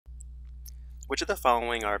Which of the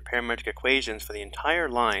following are parametric equations for the entire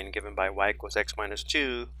line given by y equals x minus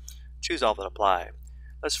 2? Choose all that apply.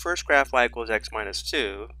 Let's first graph y equals x minus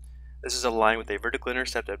 2. This is a line with a vertical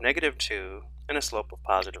intercept of -2 and a slope of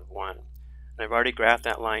 +1. And I've already graphed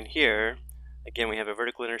that line here. Again, we have a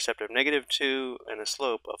vertical intercept of -2 and a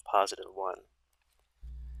slope of +1.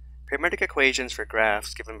 Parametric equations for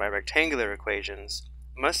graphs given by rectangular equations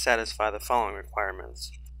must satisfy the following requirements.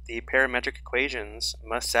 The parametric equations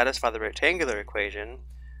must satisfy the rectangular equation.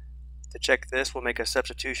 To check this, we'll make a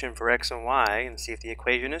substitution for x and y and see if the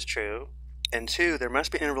equation is true. And 2, there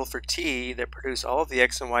must be an interval for t that produce all of the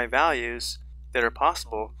x and y values that are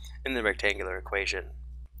possible in the rectangular equation.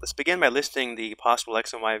 Let's begin by listing the possible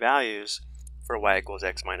x and y values for y equals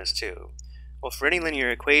x minus 2. Well, for any linear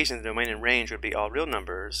equation, the domain and range would be all real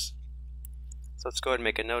numbers. So let's go ahead and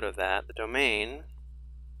make a note of that. The domain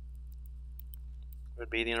would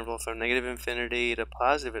be the interval from -infinity to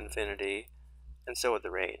 +infinity, and so would the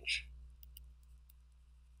range.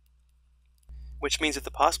 Which means that the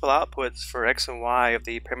possible outputs for x and y of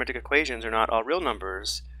the parametric equations are not all real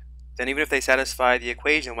numbers, then even if they satisfy the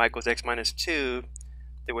equation y equals x minus 2,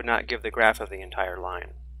 they would not give the graph of the entire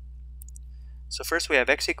line. So first we have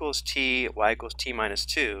x equals t, y equals t minus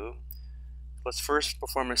 2. Let's first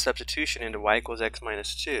perform a substitution into y equals x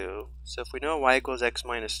minus 2. So if we know y equals x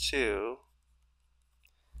minus 2,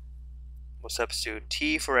 we'll substitute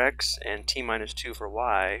t for x and t minus 2 for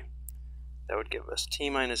y. That would give us t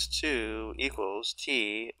minus 2 equals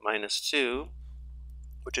t minus 2,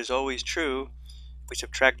 which is always true. If we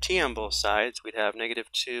subtract t on both sides, we'd have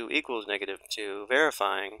 -2 equals -2,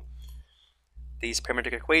 verifying these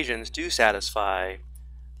parametric equations do satisfy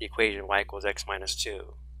the equation y equals x minus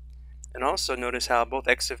 2. And also notice how both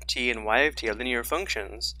x of t and y of t are linear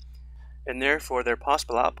functions, and therefore their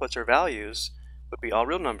possible outputs or values would be all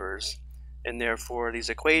real numbers, and therefore these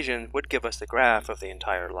equations would give us the graph of the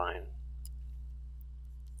entire line.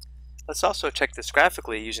 Let's also check this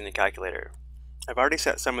graphically using the calculator. I've already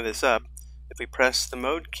set some of this up. If we press the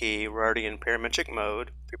mode key, we're already in parametric mode.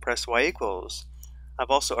 If we press y equals, I've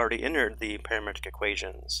also already entered the parametric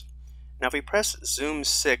equations. Now if we press zoom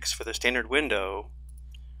 6 for the standard window,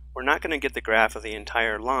 we're not going to get the graph of the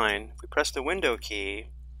entire line. If we press the window key,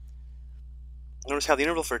 notice how the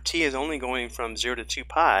interval for t is only going from 0 to 2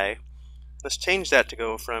 pi. Let's change that to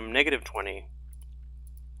go from -20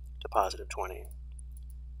 to +20.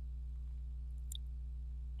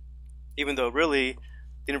 Even though really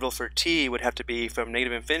the interval for t would have to be from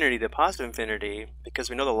 -infinity to +infinity because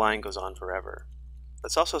we know the line goes on forever.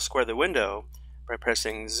 Let's also square the window by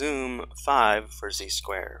pressing zoom 5 for z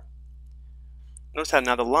square. Notice how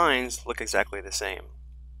now the lines look exactly the same.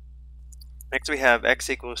 Next we have x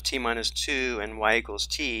equals t minus 2 and y equals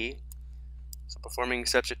t. So performing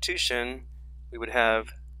substitution, we would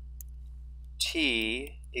have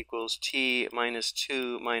t equals t minus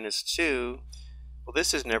 2 minus 2. Well,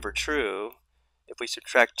 this is never true. If we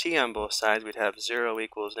subtract t on both sides, we'd have 0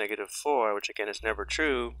 equals -4, which again is never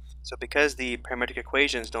true. So because the parametric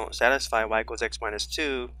equations don't satisfy y equals x minus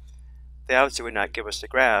 2, they obviously would not give us the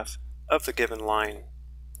graph of the given line.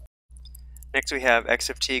 Next we have x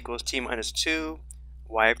of t equals t minus 2,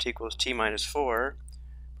 y of t equals t minus 4.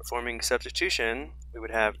 Performing substitution, we would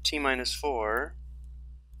have t minus 4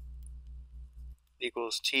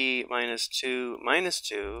 equals t minus 2 minus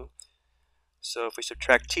 2. So if we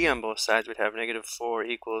subtract t on both sides, we'd have -4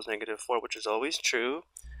 equals -4, which is always true.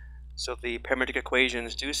 So the parametric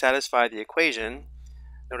equations do satisfy the equation.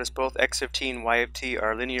 Notice both x of t and y of t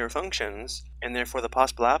are linear functions, and therefore the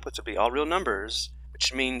possible outputs would be all real numbers,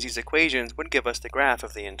 which means these equations would give us the graph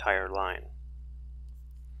of the entire line.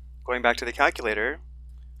 Going back to the calculator,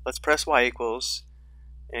 let's press y equals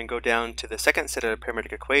and go down to the second set of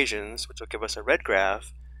parametric equations, which will give us a red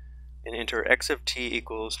graph, and enter x of t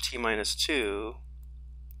equals t minus 2,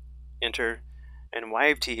 enter, and y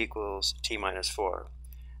of t equals t minus 4.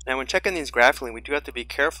 Now when checking these graphically, we do have to be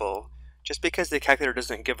careful. Just because the calculator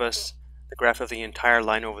doesn't give us the graph of the entire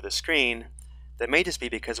line over the screen, that may just be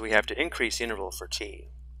because we have to increase the interval for t.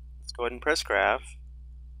 Let's go ahead and press graph.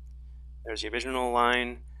 There's the original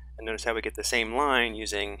line, and notice how we get the same line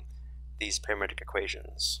using these parametric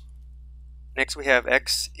equations. Next we have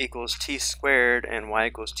x equals t squared and y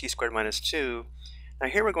equals t squared minus 2. Now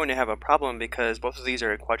here we're going to have a problem because both of these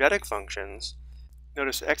are quadratic functions.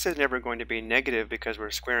 Notice x is never going to be negative because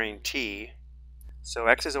we're squaring t. So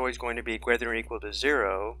x is always going to be greater than or equal to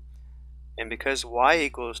 0. And because y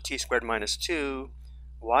equals t squared minus 2,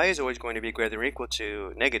 y is always going to be greater than or equal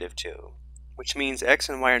to -2. Which means x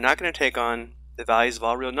and y are not going to take on the values of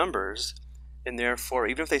all real numbers. And therefore,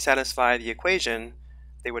 even if they satisfy the equation,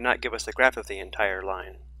 they would not give us the graph of the entire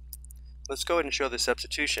line. Let's go ahead and show the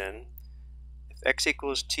substitution. If x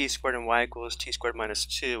equals t squared and y equals t squared minus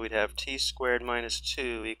 2, we'd have t squared minus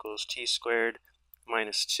 2 equals t squared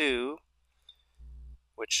minus 2,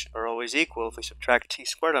 which are always equal if we subtract t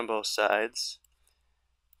squared on both sides.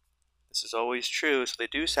 This is always true, so they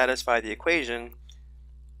do satisfy the equation,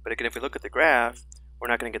 but again, if we look at the graph, we're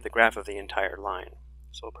not going to get the graph of the entire line.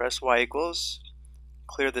 So we'll press y equals,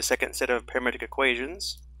 clear the second set of parametric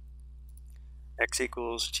equations, x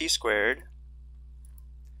equals t squared,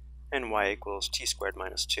 and y equals t squared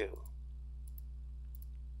minus 2.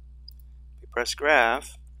 We press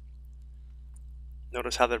graph.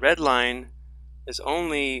 Notice how the red line is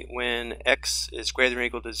only when x is greater than or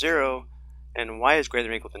equal to 0 and y is greater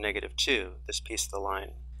than or equal to negative 2, this piece of the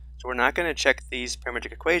line. So we're not going to check these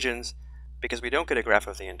parametric equations because we don't get a graph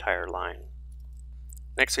of the entire line.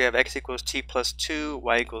 Next we have x equals t plus 2,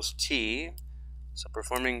 y equals t. So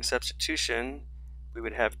performing substitution, we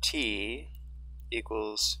would have t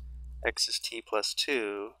equals x is t plus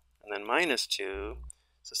 2, and then minus 2.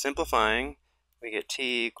 So simplifying, we get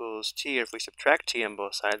t equals t, or if we subtract t on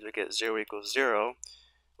both sides, we get 0 equals 0,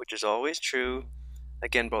 which is always true.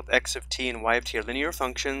 Again, both x of t and y of t are linear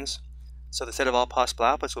functions, so the set of all possible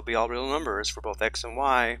outputs will be all real numbers for both x and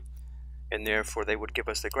y, and therefore they would give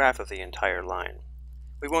us the graph of the entire line.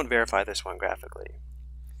 We won't verify this one graphically.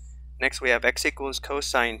 Next we have x equals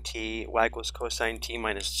cosine t, y equals cosine t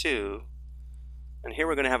minus 2. And here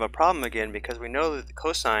we're going to have a problem again because we know that the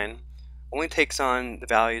cosine only takes on the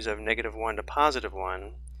values of negative 1 to positive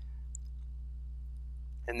 1.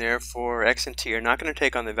 And therefore x and t are not going to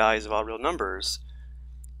take on the values of all real numbers.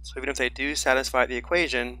 So even if they do satisfy the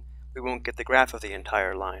equation, we won't get the graph of the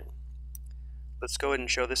entire line. Let's go ahead and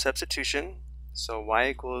show the substitution. So y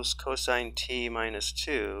equals cosine t minus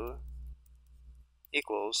 2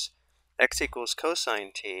 equals x equals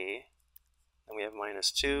cosine t, and we have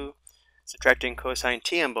minus 2. Subtracting cosine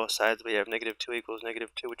t on both sides, we have negative 2 equals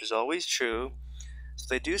negative 2, which is always true. So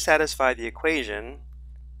they do satisfy the equation,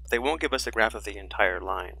 but they won't give us the graph of the entire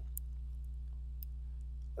line.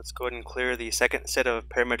 Let's go ahead and clear the second set of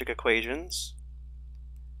parametric equations.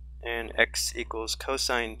 And x equals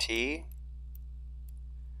cosine t,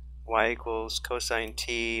 y equals cosine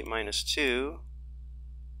t minus 2.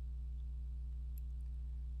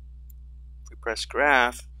 If we press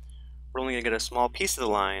graph, we're only going to get a small piece of the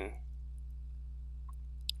line,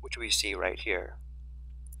 which we see right here.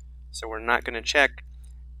 So we're not going to check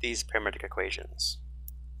these parametric equations.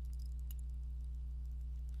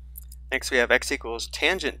 Next we have x equals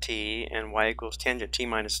tangent t and y equals tangent t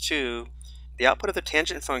minus 2. The output of the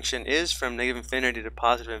tangent function is from negative infinity to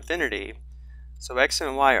positive infinity. So x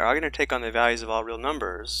and y are going to take on the values of all real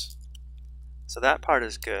numbers. So that part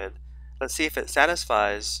is good. Let's see if it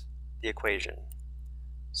satisfies the equation.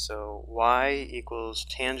 So y equals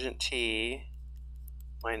tangent t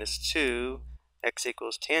minus 2, x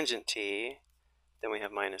equals tangent t, then we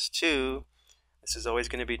have minus 2. This is always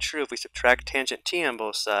going to be true if we subtract tangent t on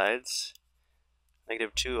both sides.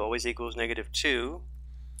 Negative 2 always equals negative 2.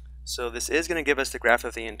 So this is going to give us the graph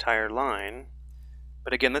of the entire line.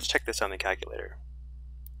 But again, let's check this on the calculator.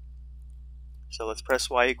 So let's press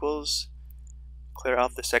y equals, clear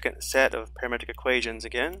out the second set of parametric equations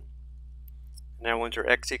again. Now we'll enter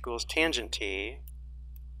x equals tangent t,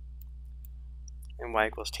 and y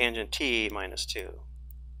equals tangent t minus 2.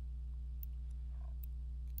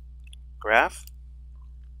 Graph.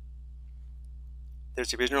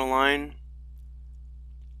 There's the original line,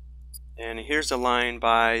 and here's the line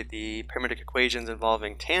by the parametric equations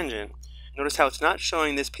involving tangent. Notice how it's not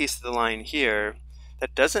showing this piece of the line here.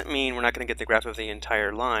 That doesn't mean we're not going to get the graph of the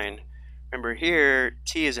entire line. Remember here,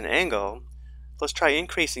 t is an angle. Let's try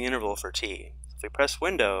increasing the interval for t. If we press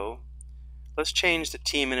window, let's change the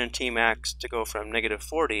t min and t max to go from negative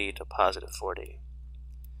 40 to positive 40.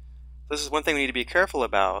 This is one thing we need to be careful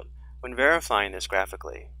about when verifying this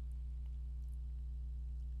graphically.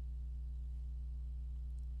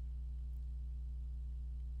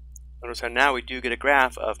 Notice how now we do get a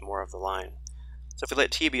graph of more of the line. So if we let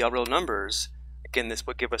t be all real numbers, again this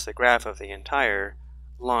would give us the graph of the entire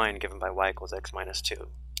line given by y equals x minus 2.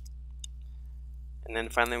 And then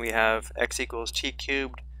finally we have x equals t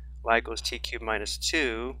cubed, y equals t cubed minus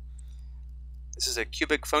 2. This is a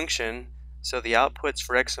cubic function, so the outputs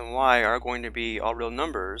for x and y are going to be all real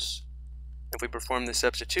numbers. If we perform the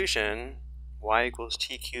substitution, y equals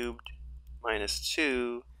t cubed minus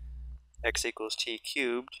 2, x equals t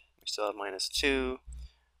cubed, we still have minus 2.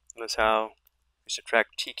 Notice how we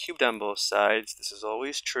subtract t cubed on both sides. This is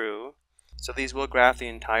always true. So these will graph the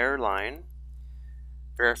entire line.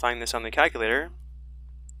 Verifying this on the calculator,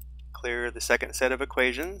 clear the second set of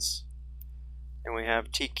equations, and we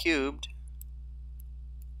have t cubed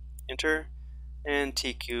enter, and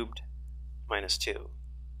t cubed minus 2.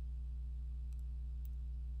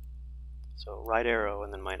 So right arrow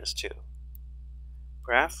and then minus 2.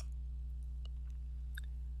 Graph.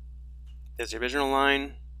 There's the original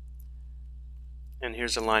line, and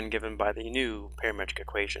here's the line given by the new parametric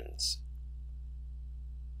equations.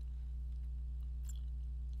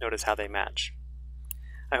 Notice how they match.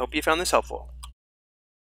 I hope you found this helpful.